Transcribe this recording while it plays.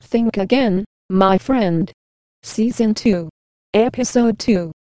Think Again, My Friend. Season 2. Episode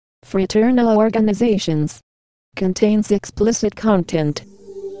 2. Fraternal Organizations. Contains explicit content.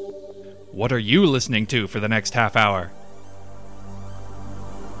 What are you listening to for the next half hour?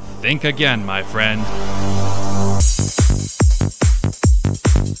 Think again, my friend.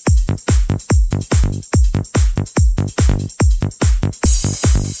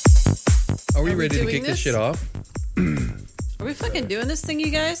 Are we ready to kick this shit off? Are we fucking doing this thing,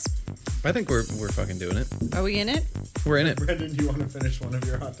 you guys? I think we're fucking doing it. Are we in it? We're in it. Brendan, do you want to finish one of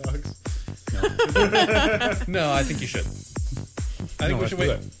your hot dogs? No, I think you should. I think we should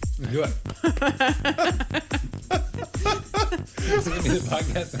wait. Do it. This is going to be the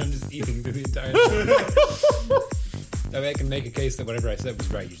podcast and I'm just eating through the entire thing. That way I can make a case that whatever I said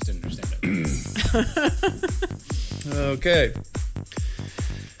was right. You just didn't understand it. Okay.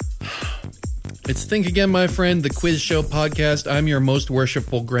 It's Think Again, My Friend, the quiz show podcast. I'm your most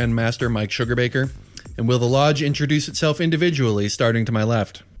worshipful Grandmaster, Mike Sugarbaker. And will the Lodge introduce itself individually, starting to my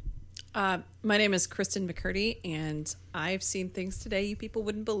left? My name is Kristen McCurdy, and I've seen things today you people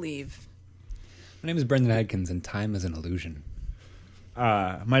wouldn't believe. My name is Brendan Adkins, and time is an illusion.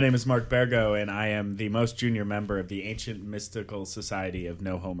 My name is Mark Bergo, and I am the most junior member of the Ancient Mystical Society of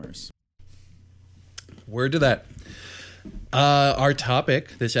No Homers. Word to that. Our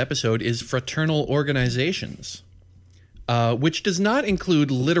topic this episode is fraternal organizations, which does not include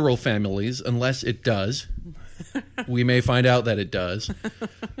literal families unless it does. We may find out that it does.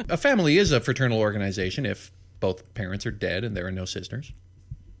 A family is a fraternal organization if both parents are dead and there are no sisters.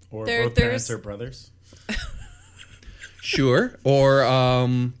 Or There's- both parents or brothers. Sure. Or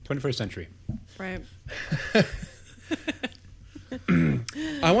 21st century. Right.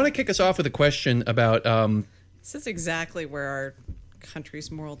 I want to kick us off with a question about This is exactly where our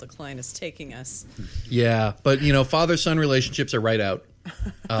country's moral decline is taking us. yeah, but father-son relationships are right out.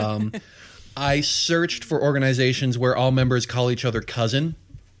 I searched for organizations where all members call each other cousin.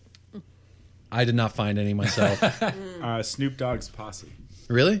 I did not find any myself. Snoop Dogg's posse.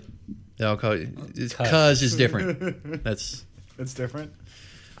 Really? I'll call you. Cuz is different. That's different.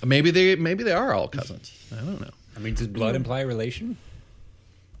 maybe they are all cousins. I don't know. I mean, does blood imply relation?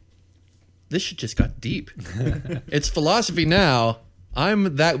 This shit just got deep. It's philosophy now.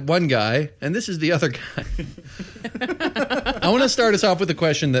 I'm that one guy, and this is the other guy. I want to start us off with a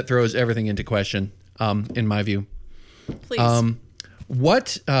question that throws everything into question, in my view. Please.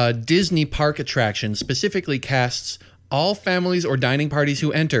 What Disney park attraction specifically casts all families or dining parties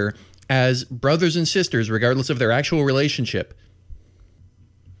who enter as brothers and sisters, regardless of their actual relationship?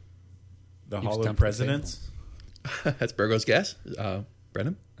 The You've Hall of stumped the Presidents. That's Burgo's guess.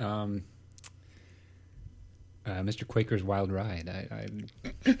 Brennan? Mr. Quaker's Wild Ride.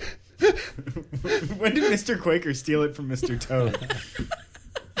 When did Mr. Quaker steal it from Mr. Toad?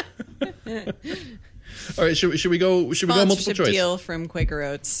 All right, should we go multiple Sponsorship choice? deal from Quaker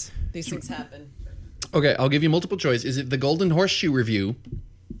Oats. These things happen. Okay, I'll give you multiple choice. Is it the Golden Horseshoe Review?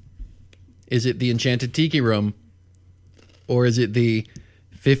 Is it the Enchanted Tiki Room? Or is it the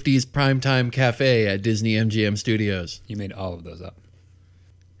 50s Primetime Cafe at Disney MGM Studios? You made all of those up.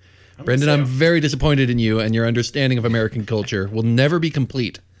 Brendan, I'm very disappointed in you, and your understanding of American culture will never be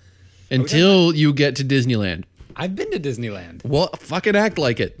complete until you get to Disneyland. I've been to Disneyland. Well, fucking act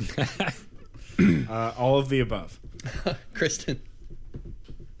like it. All of the above. Kristen.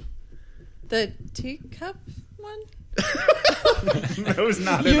 The teacup one? That was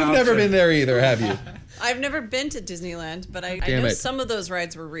not an You've never option. been there either, have you? I've never been to Disneyland, but I Damn know it. some of those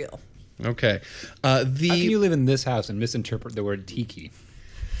rides were real. Okay. How can you live in this house and misinterpret the word tiki?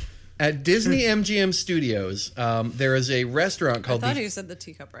 At Disney MGM Studios, there is a restaurant I called thought you said the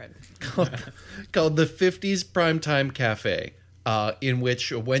teacup ride. called the 50s Primetime Cafe, in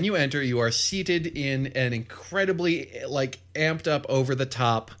which when you enter, you are seated in an incredibly amped up, over the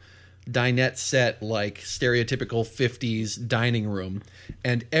top dinette set, stereotypical 50s dining room,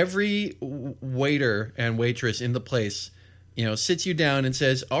 and every waiter and waitress in the place sits you down and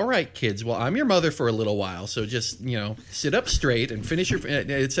says, "All right, kids, well, I'm your mother for a little while, so just, sit up straight and finish your,"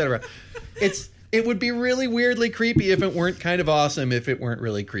 etc. It would be really weirdly creepy if it weren't kind of awesome if it weren't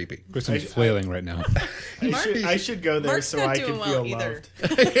really creepy. Kristen's flailing right now. I should go there Mark's so not I doing can feel well either.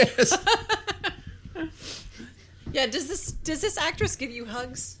 loved. Yes. Yeah, does this actress give you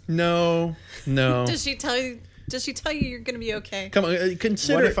hugs? No. Does she tell you you're going to be okay? Come on,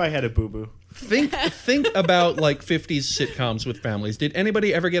 consider. What if I had a boo-boo? Think about 50s sitcoms with families. Did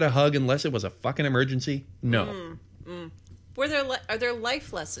anybody ever get a hug unless it was a fucking emergency? No. Are there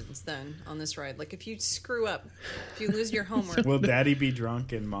life lessons then on this ride? Like if you screw up, if you lose your homework, Will Daddy be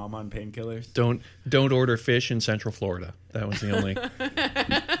drunk and Mom on painkillers? Don't order fish in Central Florida. That was the only.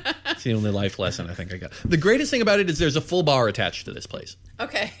 It's the only life lesson I think I got. The greatest thing about it is there's a full bar attached to this place.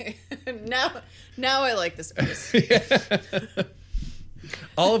 Okay. now I like this place.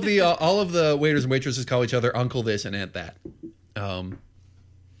 All of the waiters and waitresses call each other Uncle this and Aunt that,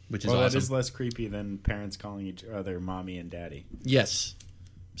 which is awesome. That is less creepy than parents calling each other mommy and daddy. Yes,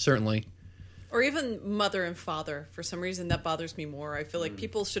 certainly. Or even mother and father. For some reason, that bothers me more. I feel like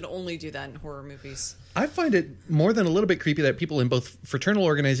people should only do that in horror movies. I find it more than a little bit creepy that people in both fraternal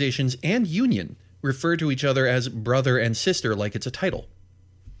organizations and union refer to each other as brother and sister like it's a title.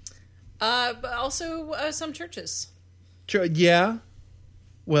 But also some churches. Yeah.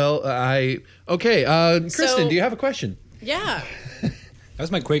 Well, Kristen, do you have a question? Yeah. That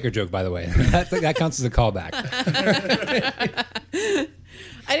was my Quaker joke, by the way. That counts as a callback.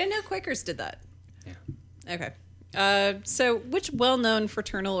 I didn't know Quakers did that. Yeah. Okay. So which well-known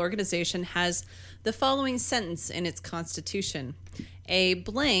fraternal organization has the following sentence in its constitution? A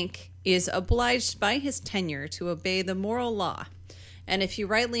blank is obliged by his tenure to obey the moral law. And if he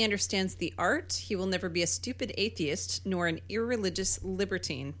rightly understands the art, he will never be a stupid atheist nor an irreligious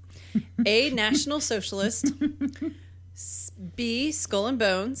libertine. A, National Socialist. B, Skull and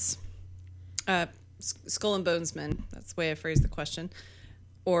Bones. Skull and Bonesman. That's the way I phrased the question.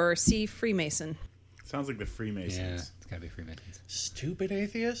 Or C, Freemason. Sounds like the Freemasons. Yeah, it's got to be Freemasons. Stupid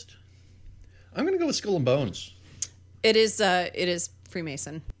atheist? I'm going to go with Skull and Bones. It is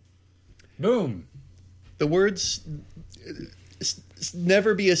Freemason. Boom. The words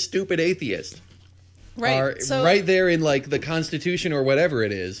never be a stupid atheist Right. are So right there in like the Constitution or whatever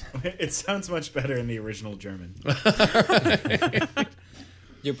it is. It sounds much better in the original German.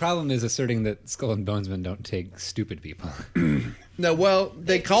 Your problem is asserting that Skull and Bonesmen don't take stupid people. No, well,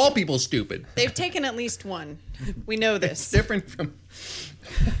 they call people stupid. they've taken at least one. We know It's this. different from...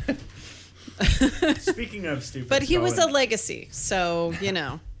 Speaking of stupid, But he was a Skull and- legacy, so, you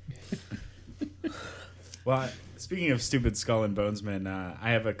know. Well, speaking of stupid Skull and Bonesmen,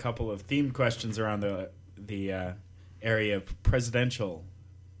 I have a couple of themed questions around the area of presidential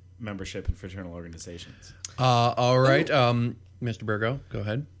membership in fraternal organizations. all right, Mr. Burgo, go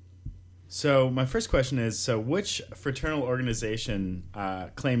ahead. So my first question is: so which fraternal organization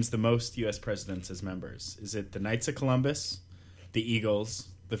claims the most U.S. presidents as members? Is it the Knights of Columbus, the Eagles,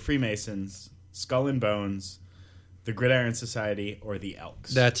 the Freemasons, Skull and Bones, the Gridiron Society, or the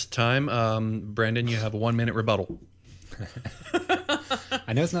Elks? That's time. Brandon, you have a 1 minute rebuttal.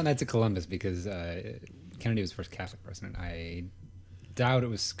 I know it's not Knights of Columbus because Kennedy was the first Catholic president. I doubt it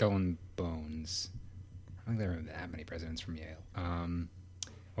was Skull and Bones. I don't think there were that many presidents from Yale.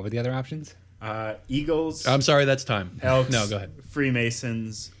 What were the other options? Eagles. I'm sorry, that's time. Elks. No, go ahead.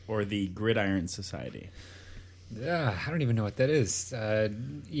 Freemasons, or the Gridiron Society. I don't even know what that is.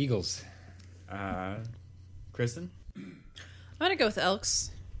 Eagles. Kristen. I'm going to go with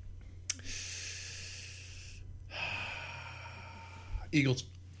Elks. Eagles.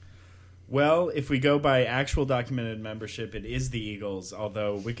 Well, if we go by actual documented membership, it is the Eagles,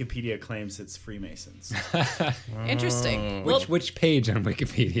 although Wikipedia claims it's Freemasons. Interesting. Well, Which page on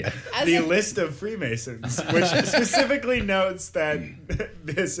Wikipedia? as The a- list of Freemasons, which specifically notes that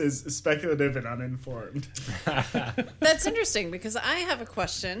this is speculative and uninformed. that's interesting because I have a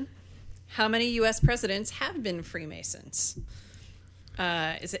question. How many U.S. presidents have been Freemasons?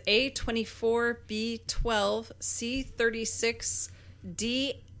 Is it A, 24, B, 12, C, 36,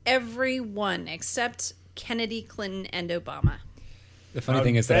 D, every one except Kennedy, Clinton, and Obama? The funny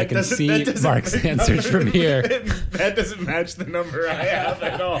thing is that I can doesn't- see that doesn't- Mark's answers from here. That doesn't match the number I have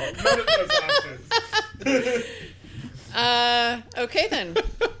at all. None of those options. Okay then.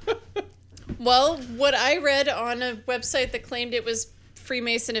 Well, what I read on a website that claimed it was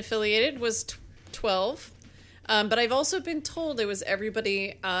Freemason affiliated was 12. But I've also been told it was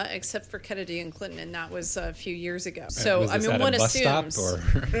everybody except for Kennedy and Clinton, and that was a few years ago. So Was I this mean, at a one bus stop,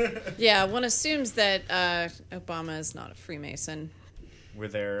 assumes, or yeah, one assumes that Obama is not a Freemason. Were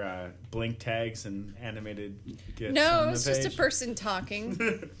there blink tags and animated gifs No, on it the was just a page? person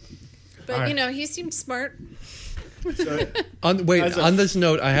talking. But All right. you know, he seemed smart. So, On As a- this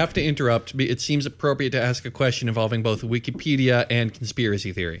note, I have to interrupt. It seems appropriate to ask a question involving both Wikipedia and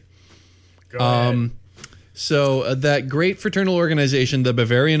conspiracy theory. go ahead. So that great fraternal organization, the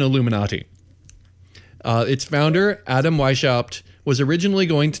Bavarian Illuminati, its founder, Adam Weishaupt, was originally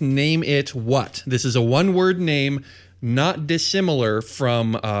going to name it what? This is a one-word name, not dissimilar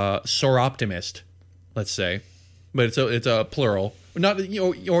from Soroptimist, let's say, but it's a plural. Not he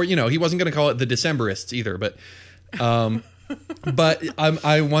wasn't going to call it the Decemberists either, but but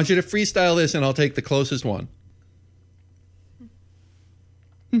I want you to freestyle this, and I'll take the closest one.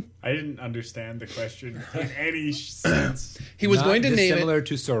 I didn't understand the question in any sense. He was Not going to name dissimilar it.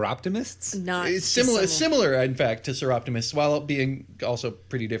 to Soroptimists? Not It's similar, in fact, to Seroptimists, while being also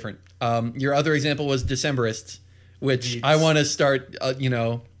pretty different. Your other example was Decemberists, which I want to start,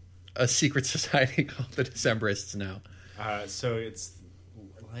 a secret society called the Decemberists now. So it's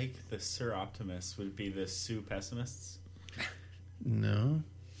like the Sir Optimists would be the Sue Pessimists. No.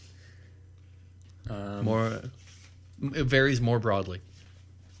 It varies more broadly.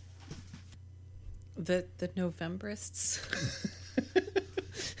 The Novemberists.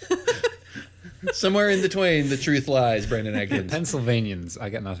 Somewhere in between, the truth lies, Brandon Eggins. Pennsylvanians. I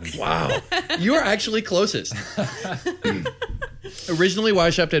got nothing. Wow. You are actually closest. Originally,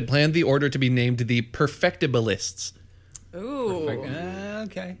 Weishaupt had planned the order to be named the Perfectibilists. Ooh.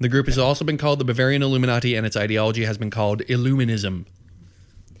 Okay. The group has also been called the Bavarian Illuminati, and its ideology has been called Illuminism.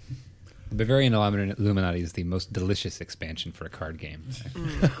 The Bavarian Illuminati is the most delicious expansion for a card game.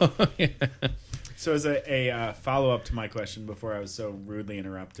 So as a follow-up to my question before I was so rudely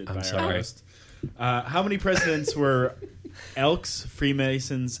interrupted by sorry. our host, how many presidents were Elks,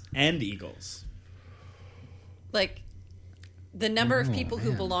 Freemasons, and Eagles? Like the number of people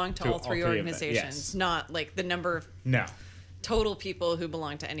who belong to all three of them, organizations, yes. not like the number of No. total people who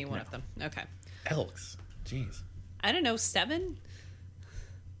belong to any one of them. Okay. Elks. Jeez. I don't know, 7?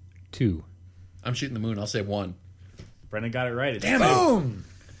 2. I'm shooting the moon. I'll say 1. Brennan got it right. It's Damn two. it. Boom!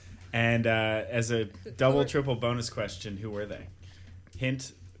 And as a double, triple bonus question, who were they?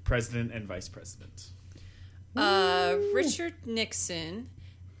 Hint, president and vice president. Richard Nixon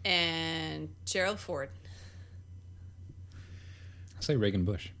and Gerald Ford. I'll say Reagan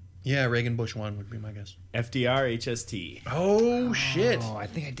Bush. Yeah, Reagan Bush 1 would be my guess. FDR, HST. Oh, shit. Oh, I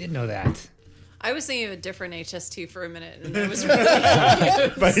think I did know that. I was thinking of a different HST for a minute, and I was really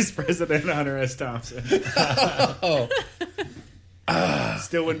Vice President Hunter S. Thompson. Oh.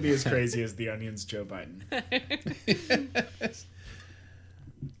 Still wouldn't be as crazy as the Onion's Joe Biden. a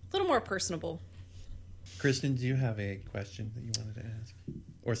little more personable. Kristen, do you have a question that you wanted to ask?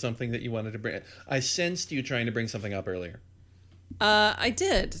 Or something that you wanted to bring? I sensed you trying to bring something up earlier. I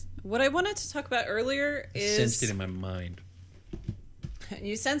did. What I wanted to talk about earlier is Sensed it in my mind.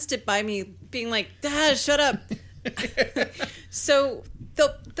 you sensed it by me being like, "Dad, shut up." So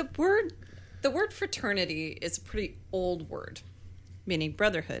the word fraternity is a pretty old word, meaning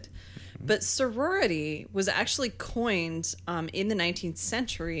brotherhood. But sorority was actually coined in the 19th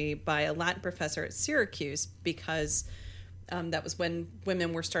century by a Latin professor at Syracuse because that was when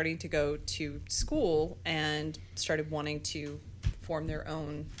women were starting to go to school and started wanting to form their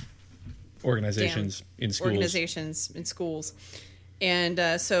own Organizations in schools. Organizations in schools. And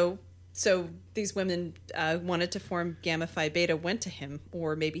so these women wanted to form Gamma Phi Beta, went to him,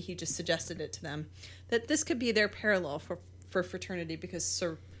 or maybe he just suggested it to them, that this could be their parallel for fraternity because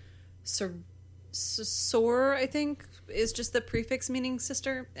sor, I think, is just the prefix meaning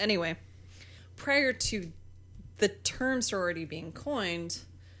sister. Anyway, prior to the term sorority being coined,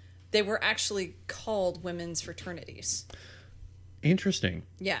 they were actually called women's fraternities. Interesting.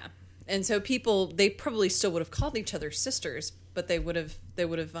 Yeah. And so they probably still would have called each other sisters, but they would have,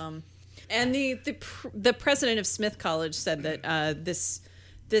 and the president of Smith College said that this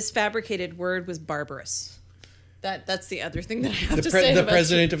fabricated word was barbarous. That's the other thing that I have to say. The about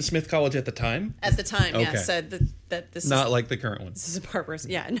president of Smith College at the time? at the time, Okay. said that this Not is, like the current one. this is barbarous.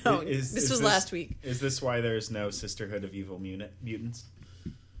 Yeah, no, this was last week. Is this why there's no Sisterhood of Evil Mutants?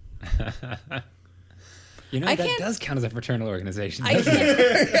 You know, I that can't- does count as a fraternal organization. I doesn't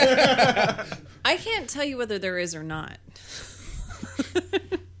it? can't, I can't tell you whether there is or not.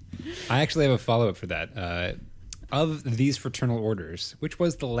 I actually have a follow-up for that. Of these fraternal orders, which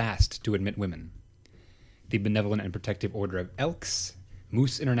was the last to admit women? The Benevolent and Protective Order of Elks,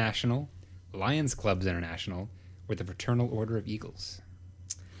 Moose International, Lions Clubs International, or the Fraternal Order of Eagles?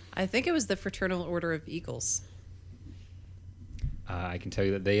 I think it was the Fraternal Order of Eagles. I can tell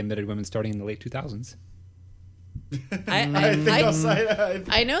you that they admitted women starting in the late 2000s. I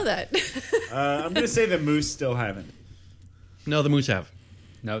know that. I'm going to say the Moose still haven't. No, the Moose have.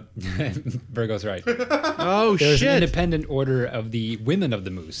 No, Virgo's right. Oh, There's shit. an independent order of the Women of the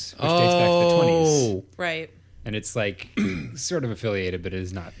Moose, which dates back to the 20s. Right. And it's like sort of affiliated, but it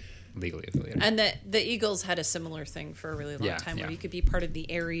is not legally affiliated. And the Eagles had a similar thing for a really long Yeah, time yeah. where you could be part of the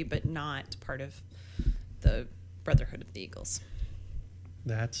Airy but not part of the Brotherhood of the Eagles.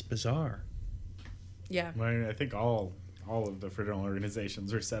 That's bizarre. Yeah. Well, I think all of the fraternal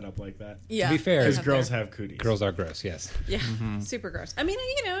organizations are set up like that. Yeah. To be fair, Because Out girls there. have cooties. Girls are gross, yes. Yeah. Super gross. I mean,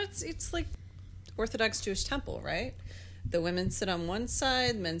 it's like Orthodox Jewish temple, right? The women sit on one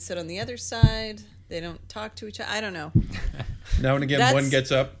side, men sit on the other side. They don't talk to each other. I don't know. Now and again, That's- one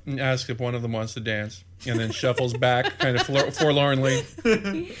gets up and asks if one of them wants to dance, and then shuffles back, kind of forlornly.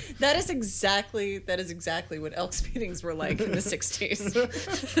 That is exactly what Elks meetings were like in the 60s.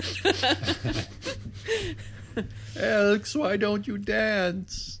 Elks, why don't you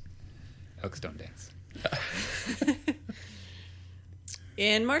dance? Elks don't dance.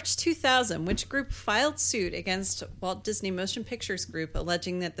 In March 2000, which group filed suit against Walt Disney Motion Pictures Group,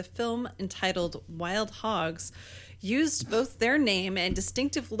 alleging that the film entitled Wild Hogs used both their name and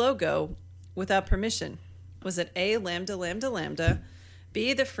distinctive logo without permission? Was it A, Lambda Lambda Lambda,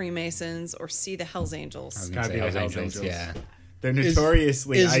 B, the Freemasons, or C, the Hells I was Angels? gonna Gotta say be the Hells Hells Angels. Angels. Yeah. They're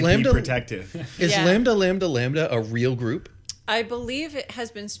notoriously is IP Lambda- protective. Is Yeah. Lambda Lambda Lambda a real group? I believe it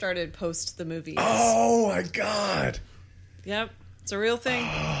has been started post the movies. Oh my god! Yep, it's a real thing.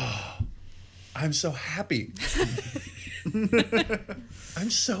 I'm so happy.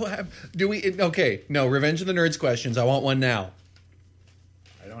 I'm so happy. Do we? Okay, no. Revenge of the Nerds questions. I want one now.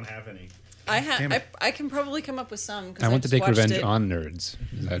 I don't have any. Damn it. I can probably come up with some. 'Cause I want to just take watched revenge it. on nerds.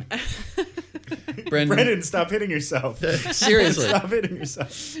 Is that- Brendan, Brendan, stop hitting yourself. seriously. Stop hitting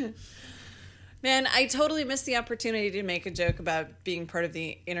yourself. Man, I totally missed the opportunity to make a joke about being part of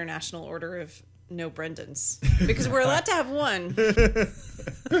the International Order of No Brendans. Because we're allowed to have one. But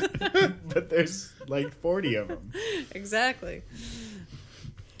there's like 40 of them. Exactly.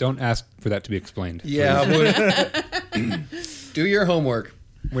 Don't ask for that to be explained. Yeah. Do your homework.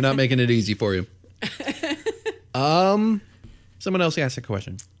 We're not making it easy for you. Someone else asked a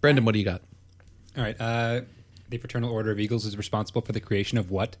question. Brendan, what do you got? All right. The Fraternal Order of Eagles is responsible for the creation of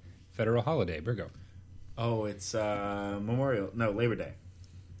what federal holiday? Virgo. Oh, it's Labor Day.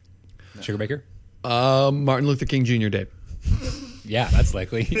 Sugar Baker? Martin Luther King Jr. Day. Yeah, that's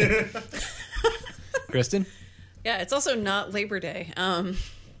likely. Kristen? Yeah, it's also not Labor Day.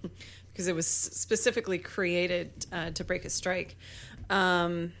 Because it was specifically created to break a strike.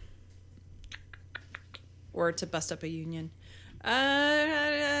 Or to bust up a union.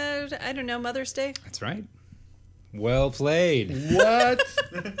 I don't know, Mother's Day? That's right. Well played. What?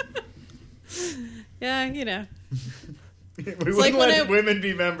 Yeah, you know. We like wouldn't when let I- women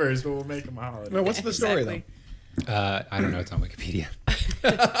be members, but we'll make them a holiday. No, what's the story, Exactly. I don't know. It's on Wikipedia.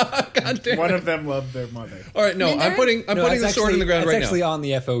 though? God damn. One of them loved their mother. All right, no, I mean, I'm putting No, the it's sword in the ground it's right actually now. on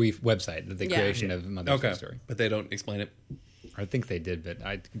the FOE website, the Yeah. creation of Mother's Okay, Day story. but they don't explain it. I think they did, but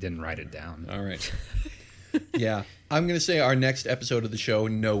I didn't write it down. All right. Yeah, I'm going to say our next episode of the show,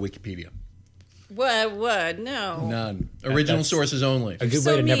 no Wikipedia. What? No. None. Original that's- sources only. A good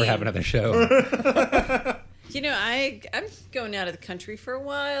so way to never mean. have another show. You know, I'm going out of the country for a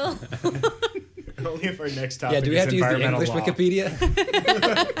while. Only if our next topic Yeah, do we have is to use the environmental English law.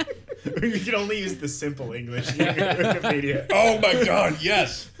 Wikipedia? You can only use the simple English Wikipedia. Oh my God!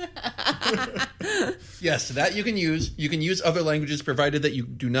 Yes. Yes, that you can use. You can use other languages, provided that you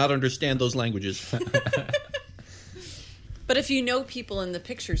do not understand those languages. But if you know people in the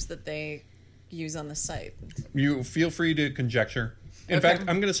pictures that they use on the site. You feel free to conjecture. In Okay. fact,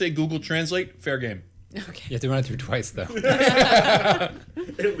 I'm going to say Google Translate. Fair game. Okay. You have to run it through twice, though. At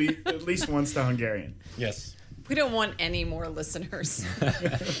least once to Hungarian. Yes. We don't want any more listeners.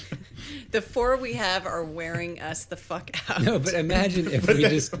 The 4 we have are wearing us the fuck out. No, but imagine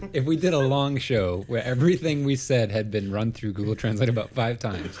if we did a long show where everything we said had been run through Google Translate about 5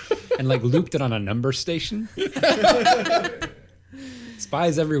 times and like looped it on a number station.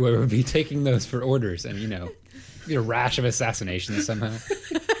 Spies everywhere would be taking those for orders, and be a rash of assassinations somehow.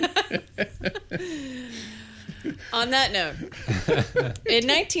 On that note, in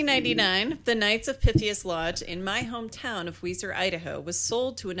 1999, the Knights of Pythias Lodge in my hometown of Weiser, Idaho, was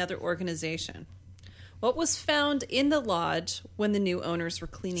sold to another organization. What was found in the lodge when the new owners were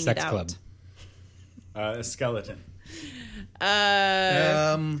cleaning Sex it out? club. A skeleton.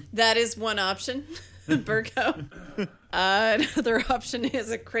 That is one option, Virgo. Another option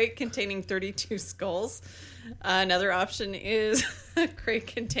is a crate containing 32 skulls. Another option is a crate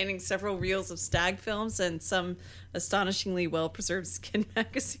containing several reels of stag films and some astonishingly well-preserved skin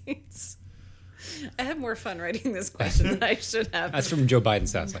magazines. I have more fun writing this question than I should have. That's from Joe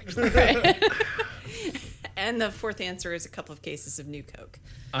Biden's house, actually. Right. And the fourth answer is a couple of cases of New Coke.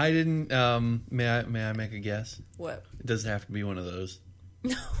 I didn't. May I make a guess? What? It doesn't have to be one of those.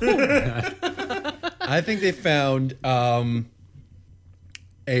 No. I think they found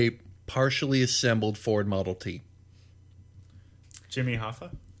a partially assembled Ford Model T. Jimmy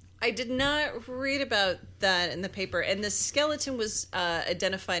Hoffa? I did not read about that in the paper, and the skeleton was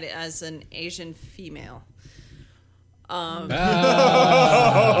identified as an Asian female. But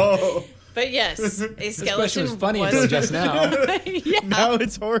But yes, a skeleton This question was funny until just now. Yeah. Now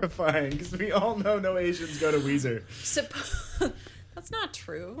it's horrifying because we all know no Asians go to Weezer. That's not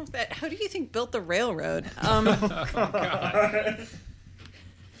true. How do you think built the railroad?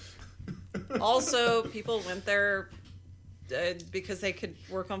 Also, people went there because they could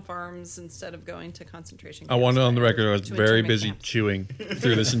work on farms instead of going to concentration camps. I want it on the record. I was to very internment busy camps. chewing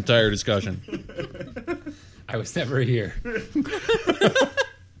through this entire discussion. I was never here.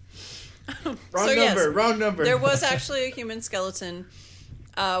 Wrong number. There was actually a human skeleton.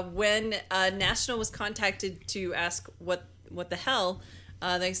 When National was contacted to ask what the hell,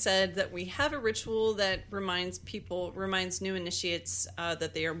 they said that we have a ritual that reminds new initiates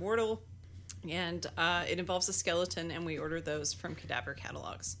that they are mortal, and it involves a skeleton, and we order those from cadaver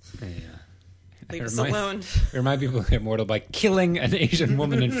catalogs. Yeah. Leave us alone. Remind people of immortal by killing an Asian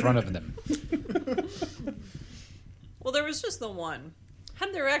woman in front of them. Well, there was just the one.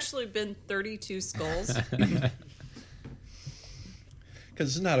 Had there actually been 32 skulls?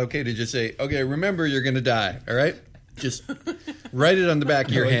 Because it's not okay to just say, okay, remember you're going to die, all right? Just write it on the back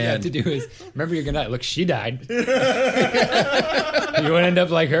of your What hand. you have to do is, remember you're gonna die. Look, she died. You want to end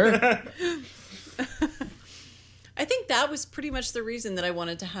up like her? I think that was pretty much the reason that I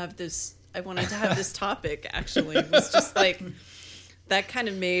wanted to have this. I wanted to have this topic. Actually, it was just like that kind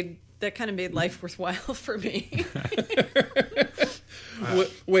of made life worthwhile for me.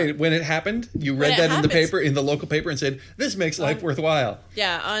 Wait, when it happened, you read that in the paper, in the local paper, and said, "This makes life worthwhile."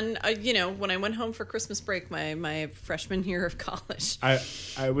 Yeah, on when I went home for Christmas break, my freshman year of college.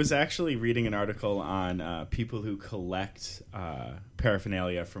 I was actually reading an article on people who collect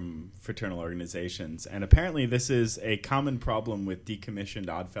paraphernalia from fraternal organizations, and apparently this is a common problem with decommissioned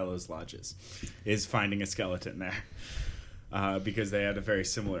Oddfellows lodges, is finding a skeleton there, because they had a very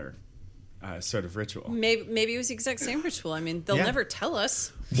similar sort of ritual. Maybe it was the exact same ritual. I mean, they'll never tell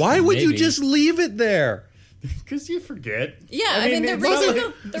us. Why would you Maybe. just leave it there? Because you forget. Yeah, I mean the it's reason, not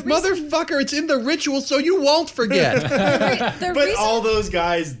like- the reason, Motherfucker, it's in the ritual, so you won't forget. the But reason all those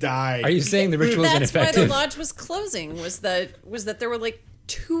guys died. Are you saying the ritual is that's why the ineffective? lodge was closing. Was that there were like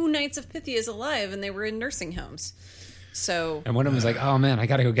 2 Knights of Pythias alive, and they were in nursing homes. So, And one of them was like, "Oh man, I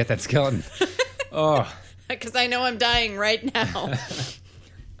gotta go get that skeleton." Oh, because I know I'm dying right now.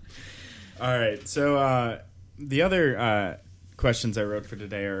 All right. So the other questions I wrote for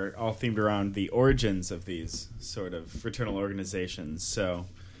today are all themed around the origins of these sort of fraternal organizations. So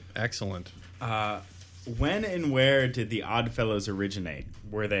Excellent. when and where did the Oddfellows originate?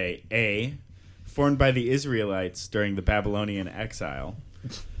 Were they A, formed by the Israelites during the Babylonian exile?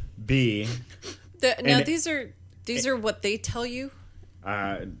 B, Now And- these are what they tell you.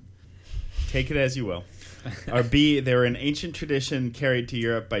 take it as you will. Or B, they were an ancient tradition carried to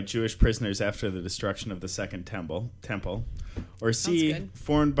Europe by Jewish prisoners after the destruction of the Second Temple. Or C, Sounds good.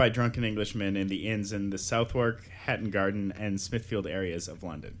 formed by drunken Englishmen in the inns in the Southwark, Hatton Garden, and Smithfield areas of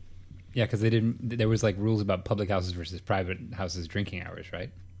London. yeah, because they didn't. There was like rules about public houses versus private houses drinking hours, right?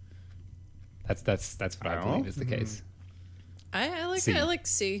 That's what I believe is the case. I like C. I like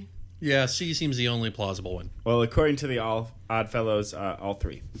C. Yeah, C seems the only plausible one. Well, according to the Oddfellows, all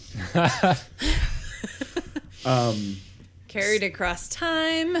three. Carried across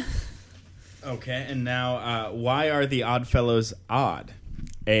time. Okay, and now, why are the Oddfellows odd?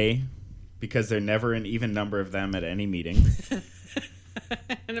 A, because there are never an even number of them at any meeting.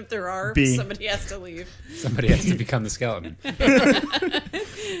 And if there are, B. somebody has to leave. Somebody has to become the skeleton.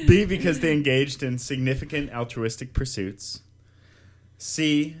 B, because they engaged in significant altruistic pursuits.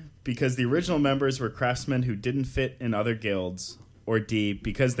 C, because the original members were craftsmen who didn't fit in other guilds. Or D,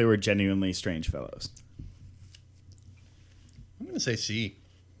 because they were genuinely strange fellows. I'm going to say C.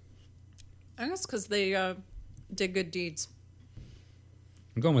 I guess because they did good deeds.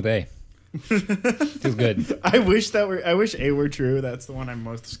 I'm going with A. Feels good. I wish A were true. That's the one I'm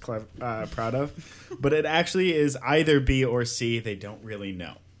most proud of. But it actually is either B or C. They don't really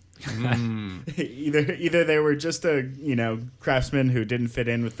know. Either they were just a craftsman who didn't fit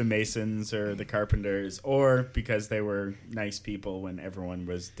in with the masons or the carpenters, or because they were nice people when everyone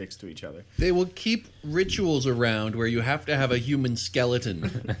was dicks to each other. They will keep rituals around where you have to have a human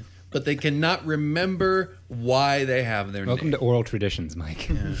skeleton, but they cannot remember why they have their Welcome name. to oral traditions, Mike.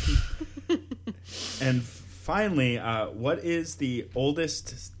 And finally, what is the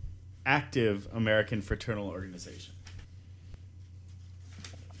oldest active American fraternal organization?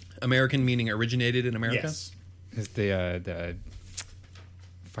 American meaning originated in America? Yes. It's the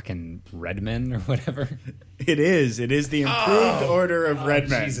fucking red men or whatever. It is the improved order of red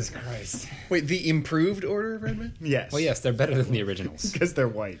men. Jesus Christ. Wait, the improved Order of Red Men? Yes. Well, yes, they're better than the originals. Because they're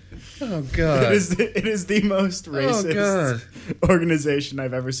white. Oh god. It is the most racist God. organization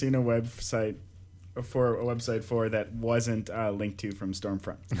I've ever seen a website for that wasn't linked to from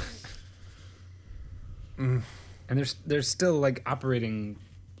Stormfront. And they're still like operating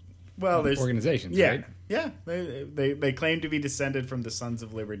Well, there's organizations, yeah, right? yeah. They claim to be descended from the Sons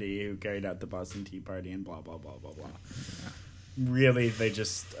of Liberty who carried out the Boston Tea Party and blah blah blah blah blah. Really, they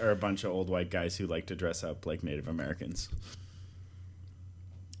just are a bunch of old white guys who like to dress up like Native Americans.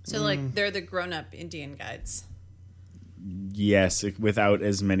 So, like, they're the grown-up Indian guides. Yes, without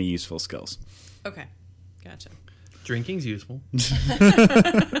as many useful skills. Okay, gotcha. Drinking's useful.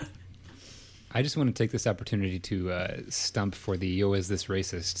 I just want to take this opportunity to stump for the "Yo, is this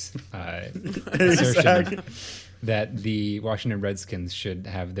racist?" Exactly. assertion that the Washington Redskins should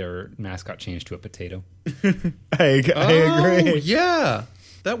have their mascot changed to a potato. I agree. Yeah,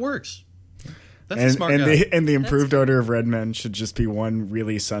 that works. That's a And, smart and guy. the improved order of red men should just be one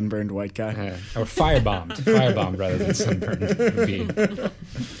really sunburned white guy. Or firebombed rather than sunburned. Would be.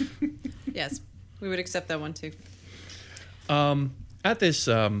 Yes, we would accept that one too. At this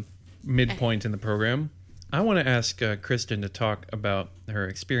midpoint in the program, I want to ask Kristen to talk about her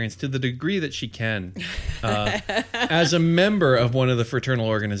experience to the degree that she can as a member of one of the fraternal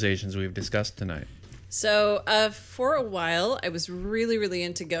organizations we've discussed tonight. So, for a while, I was really, really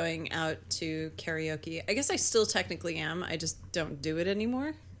into going out to karaoke. I guess I still technically am. I just don't do it anymore.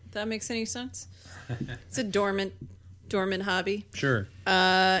 If that makes any sense. It's a dormant hobby. Sure.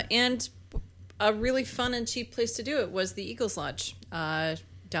 And a really fun and cheap place to do it was the Eagles Lodge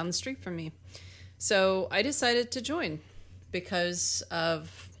down the street from me. So I decided to join because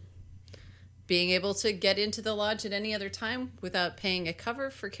of being able to get into the lodge at any other time without paying a cover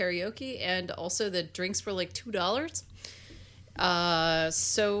for karaoke, and also the drinks were like $2.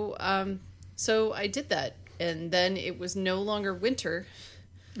 So I did that, and then it was no longer winter.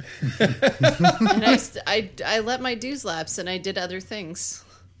 And I let my dues lapse, and I did other things.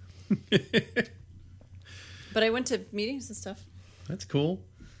 But I went to meetings and stuff. That's cool.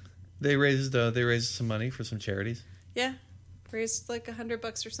 They raised some money for some charities. Yeah, raised like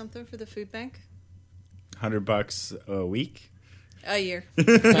 $100 or something for the food bank. $100 a week. A year.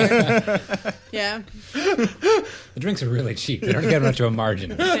 Yeah. The drinks are really cheap. They don't get much of a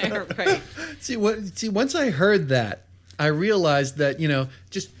margin. Right. See, once I heard that, I realized that,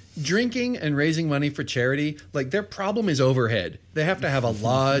 just drinking and raising money for charity, like, their problem is overhead. They have to have a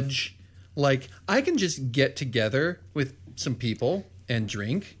lodge. Like, I can just get together with some people and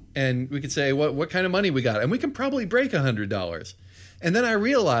drink, and we could say, what kind of money we got? And we can probably break $100. And then I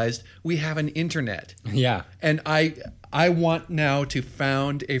realized we have an internet. Yeah. And I want now to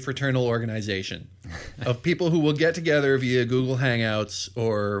found a fraternal organization of people who will get together via Google Hangouts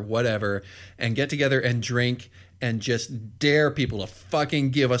or whatever and get together and drink and just dare people to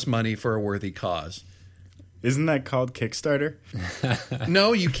fucking give us money for a worthy cause. Isn't that called Kickstarter?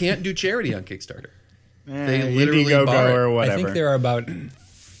 No, you can't do charity on Kickstarter. They literally Indiegogo bar it. or whatever. I think there are about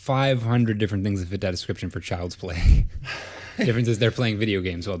 500 different things that fit that description for Child's Play. Difference is they're playing video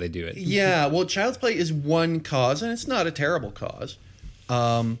games while they do it. Yeah, well, Child's Play is one cause, and it's not a terrible cause.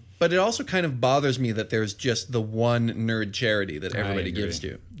 But it also kind of bothers me that there's just the one nerd charity that everybody agree. gives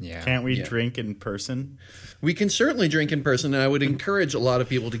to. Yeah. Can't we Yeah. drink in person? We can certainly drink in person, and I would encourage a lot of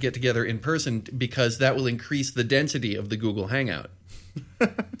people to get together in person because that will increase the density of the Google Hangout.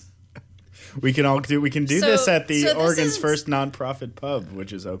 We can do So- this at the so this Oregon's is- first nonprofit pub,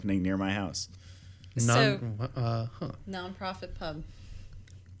 which is opening near my house. Nonprofit pub.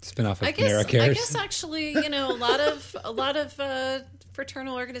 Spin-off of I Panera guess Cares. actually, a lot of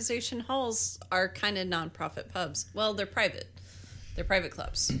fraternal organization halls are kind of nonprofit pubs. Well, they're private. They're private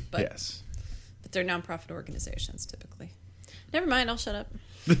clubs, but Yes. they're nonprofit organizations typically. Never mind, I'll shut up.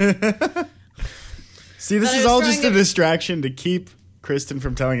 See, this But I is was all trying just a to- distraction to keep Kristen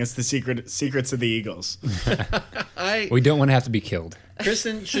from telling us the secrets of the Eagles. We don't want to have to be killed.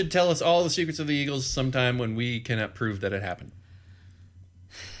 Kristen should tell us all the secrets of the Eagles sometime when we cannot prove that it happened.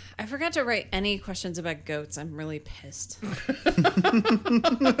 I forgot to write any questions about goats. I'm really pissed. You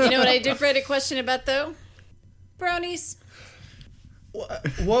know what I did write a question about though? Brownies.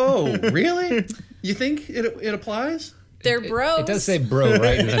 Whoa, really? You think it applies? They're bros. It does say bro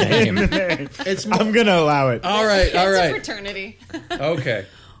right in the name. It's I'm gonna allow it. all right. It's a All right. fraternity. Okay.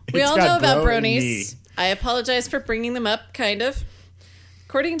 We It's all got know about bro and bronies. me. I apologize for bringing them up, kind of.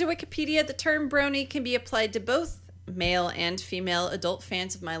 According to Wikipedia, the term brony can be applied to both male and female adult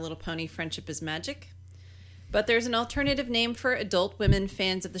fans of My Little Pony Friendship is Magic. But there's an alternative name for adult women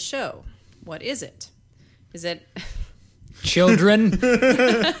fans of the show. What is it? Is it Children.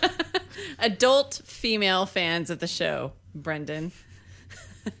 adult female fans of the show, Brendan?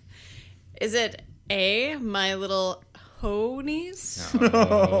 Is it A, My Little Ponies?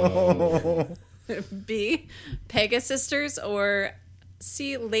 B, Pegasisters, or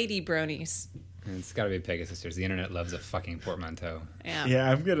C, Lady Bronies? It's got to be Pegasisters. The internet loves a fucking portmanteau. Yeah.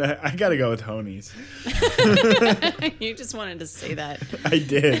 Yeah, I gotta go with Honies. You just wanted to say that. I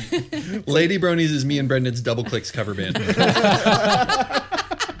did. Lady Bronies is me and Brendan's Double Clicks cover band.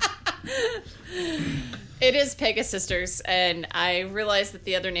 It is Pegasisters, and I realize that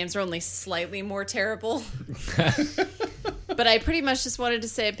the other names are only slightly more terrible. But I pretty much just wanted to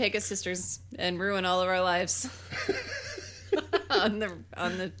say Pegasisters and ruin all of our lives. on the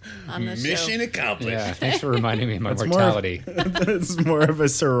Mission show. accomplished. Yeah, thanks for reminding me of my That's mortality. It's more of a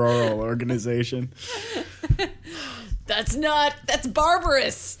sororal organization. That's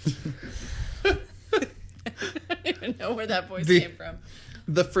barbarous. I don't even know where that voice came from.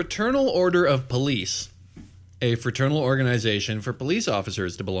 The Fraternal Order of Police, a fraternal organization for police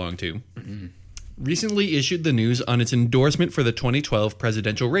officers to belong to, recently issued the news on its endorsement for the 2012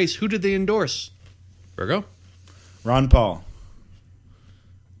 presidential race. Who did they endorse? Virgo? Ron Paul.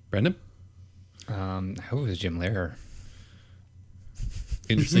 Brendan? Who was Jim Lehrer?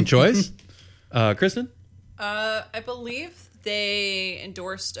 Interesting choice. Kristen? I believe they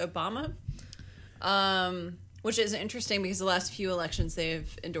endorsed Obama, which is interesting because the last few elections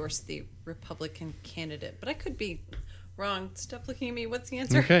they've endorsed the Republican candidate. But I could be wrong. Stop looking at me. What's the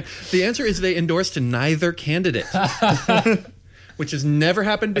answer? Okay. The answer is they endorsed neither candidate. Which has never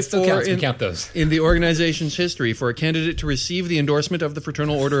happened That still before counts. We count those. in the organization's history for a candidate to receive the endorsement of the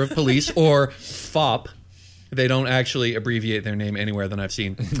Fraternal Order of Police, or FOP. They don't actually abbreviate their name anywhere than I've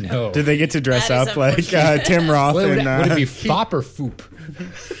seen. No. Did they get to dress That is up like unfortunate. Tim Roth? Would and, it be FOP or FOOP?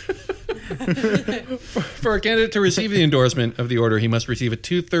 For a candidate to receive the endorsement of the order, he must receive a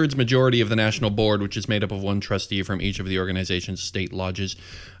 2/3 majority of the national board, which is made up of one trustee from each of the organization's state lodges.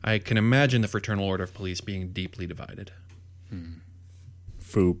 I can imagine the Fraternal Order of Police being deeply divided.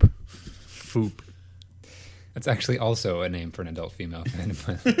 Foop. FOOP. That's actually also a name for an adult female fan.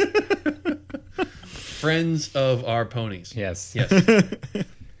 Friends of our ponies. Yes. Yes.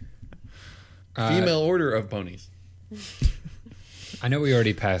 Female Order of Ponies. I know we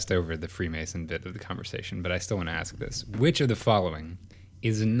already passed over the Freemason bit of the conversation, but I still want to ask this. Which of the following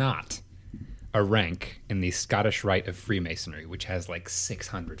is not a rank in the Scottish Rite of Freemasonry, which has like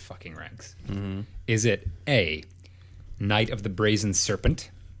 600 fucking ranks? Is it A, Knight of the Brazen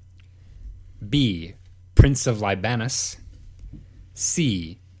Serpent, B, Prince of Libanus,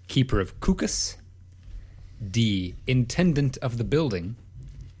 C, Keeper of Cucus, D, Intendant of the Building,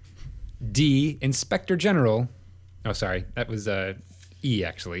 D, Inspector General. Oh, sorry, that was E,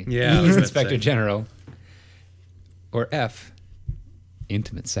 actually. Yeah, I E was is about to Inspector say. General. Or F,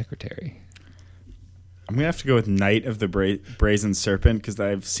 Intimate Secretary. I'm gonna have to go with Knight of the Brazen Serpent because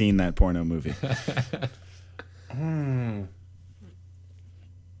I've seen that porno movie.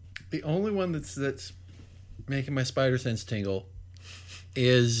 The only one that's making my spider sense tingle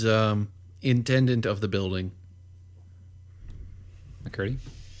is Intendant of the Building. McCurdy?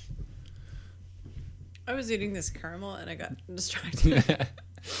 I was eating this caramel and I got distracted.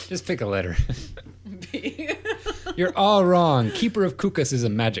 Just pick a letter. B. You're all wrong. Keeper of Cucus is a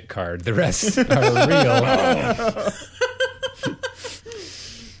magic card. The rest are real.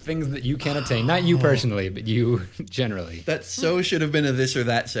 Things that you can't obtain. Not you personally, but you generally. That so should have been a this or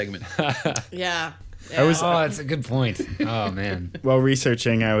that segment. Yeah. I was Oh, that's a good point. Oh, man. while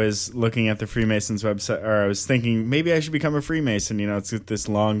researching, I was looking at the Freemasons website, or I was thinking maybe I should become a Freemason. You know, it's got this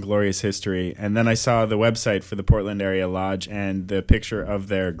long, glorious history. And then I saw the website for the Portland Area Lodge and the picture of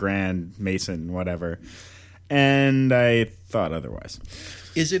their Grand Mason, whatever. And I thought otherwise.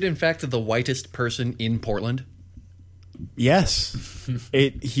 Is it in fact the whitest person in Portland? Yes,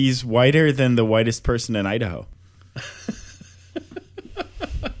 he's whiter than the whitest person in Idaho.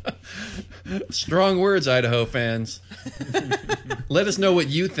 Strong words, Idaho fans. Let us know what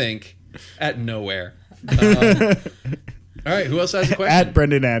you think at nowhere. All right, who else has a question? At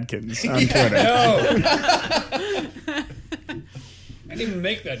Brendan Adkins on Twitter. I didn't even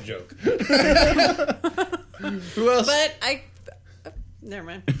make that joke. Who else? But never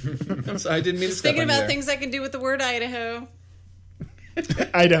mind. I'm sorry, I didn't mean to step Thinking on you about there. things I can do with the word Idaho.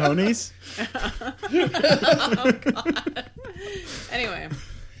 Idahonies? Anyway.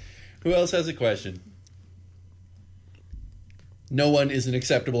 Who else has a question? No one is an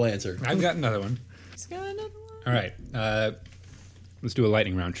acceptable answer. I've got another one. He's got another one. All right. Let's do a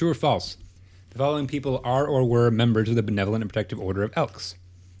lightning round. True or false? The following people are or were members of the Benevolent and Protective Order of Elks.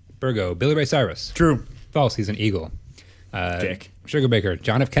 Virgo, Billy Ray Cyrus. True. False, he's an eagle. Dick. Sugar Baker,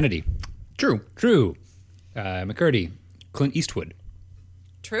 John F. Kennedy. True. True. McCurdy, Clint Eastwood.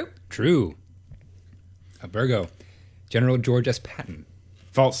 True. True. Virgo, General George S. Patton.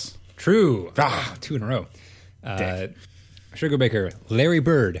 False. True. 2 in a row. Dick. Sugar Baker, Larry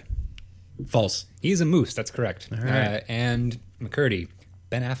Bird. False. He's a moose, that's correct. All right. And McCurdy,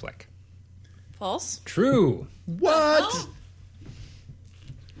 Ben Affleck. False. True. What?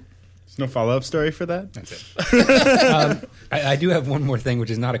 There's no follow-up story for that? That's it. I do have one more thing, which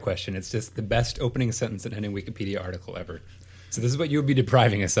is not a question. It's just the best opening sentence in any Wikipedia article ever. So this is what you would be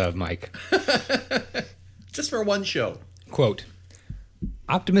depriving us of, Mike. Just for one show. Quote,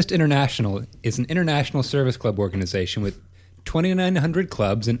 Optimist International is an international service club organization with 2,900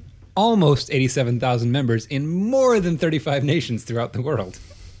 clubs and almost 87,000 members in more than 35 nations throughout the world.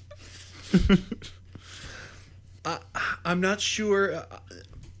 I'm not sure.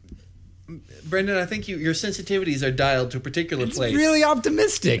 Brendan, I think your sensitivities are dialed to a particular It's place. really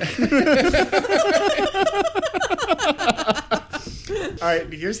optimistic. All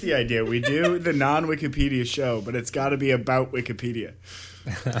right, here's the idea. We do the non-Wikipedia show, but it's got to be about Wikipedia.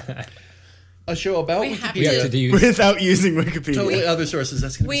 A show about We have We have to Wikipedia. do Without using Wikipedia. Totally other sources.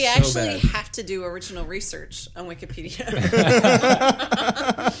 That's going to be We so actually bad. have to do original research on Wikipedia.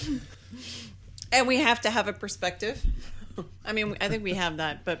 And we have to have a perspective. I mean, I think we have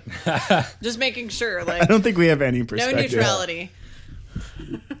that, but just making sure, I like, don't think we have any no perspective. neutrality.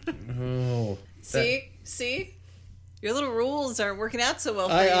 Oh, See? Your little rules aren't working out so well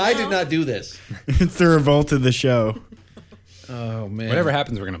for you I now. did not do this. It's the revolt of the show. Oh, man. Whatever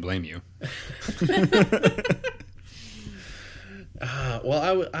happens, we're going to blame you.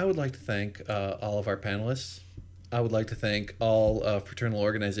 Well, I would like to thank all of our panelists. I would like to thank all fraternal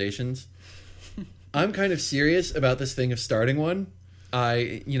organizations. I'm kind of serious about this thing of starting one.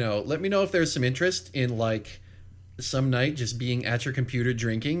 Let me know if there's some interest in, like, some night just being at your computer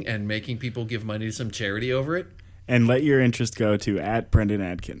drinking and making people give money to some charity over it. And let your interest go to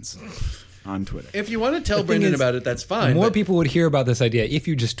 @BrendanAdkins on Twitter. If you want to tell thing Brendan is, about it, that's fine. More but- people would hear about this idea if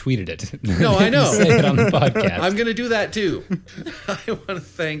you just tweeted it. No, I know. Say it on the podcast. I'm going to do that too. I want to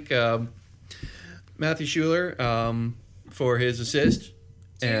thank Matthew Schuler for his assist.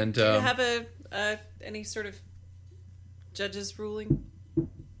 Do you and have any sort of judge's ruling?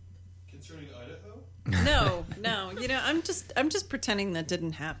 concerning Idaho? No. I'm just pretending that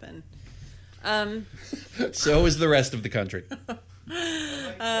didn't happen. So is the rest of the country.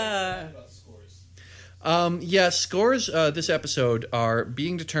 Scores this episode are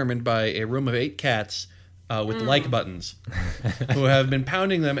being determined by a room of 8 cats with like buttons who have been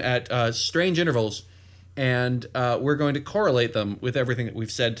pounding them at strange intervals, and we're going to correlate them with everything that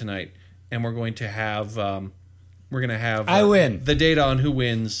we've said tonight, and we're going to have I win. the data on who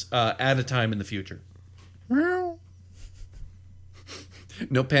wins at a time in the future. No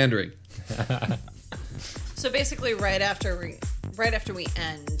pandering. So basically, right after we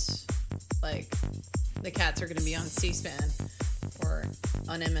end, like, the cats are going to be on C-SPAN or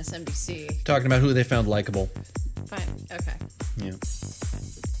on MSNBC. Talking about who they found likable. Fine. Okay. Yeah.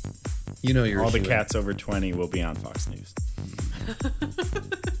 You know your All the issue. cats over 20 will be on Fox News.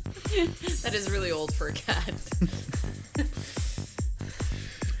 That is really old for a cat.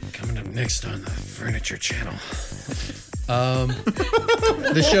 Coming up next on the Furniture Channel.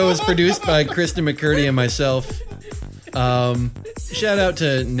 The show is produced by Kristen McCurdy and myself. Shout out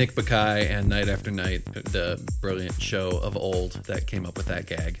to Nick Bakay and Night After Night, the brilliant show of old that came up with that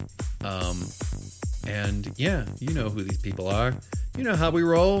gag. And yeah, you know who these people are. You know how we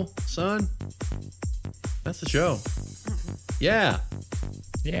roll, son. That's the show. Yeah.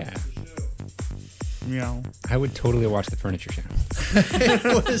 Yeah. Meow. I would totally watch the Furniture Channel.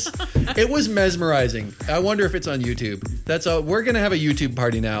 It was mesmerizing. I wonder if it's on YouTube. That's all. We're gonna have a YouTube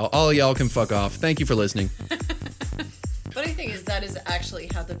party now. All y'all can fuck off. Thank you for listening. Funny thing is, that is actually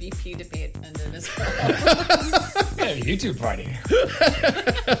how the VP debate ended as well. Yeah, YouTube party.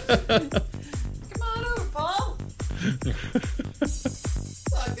 Come on over, Paul. It's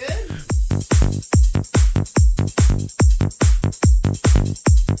all good.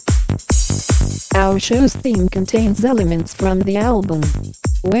 Our show's theme contains elements from the album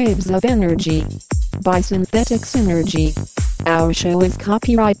Waves of Energy by Synthetic Synergy. Our show is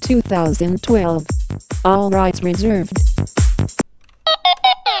copyright 2012. All rights reserved.